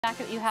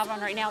Jacket you have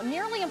on right now.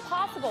 Nearly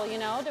impossible, you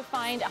know, to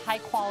find a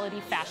high-quality,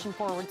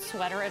 fashion-forward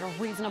sweater at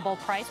a reasonable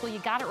price. Well, you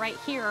got it right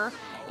here.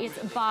 It's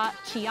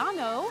Bacci.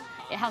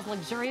 It has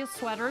luxurious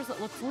sweaters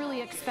that look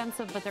really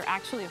expensive, but they're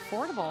actually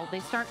affordable. They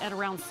start at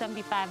around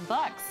 75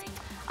 bucks.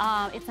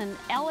 It's an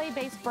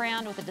LA-based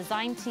brand with a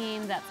design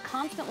team that's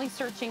constantly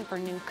searching for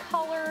new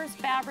colors,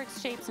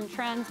 fabrics, shapes, and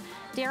trends.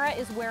 Dara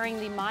is wearing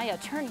the Maya.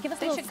 Give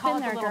us a little spin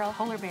there, girl.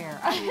 Polar bear.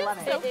 I love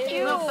it. So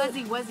cute. Little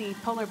fuzzy wuzzy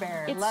polar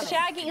bear. It's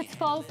Shaggy. It's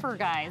faux fur,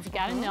 guys. You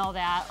gotta know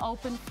that.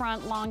 Open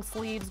front, long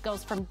sleeves,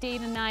 goes from day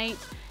to night.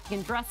 You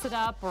can dress it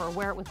up or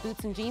wear it with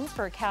boots and jeans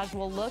for a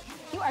casual look.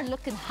 You are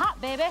looking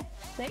hot, baby.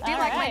 Do you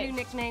like my new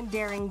nickname,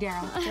 Daring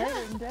Dara?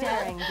 Daring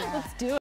Dara. Let's do it.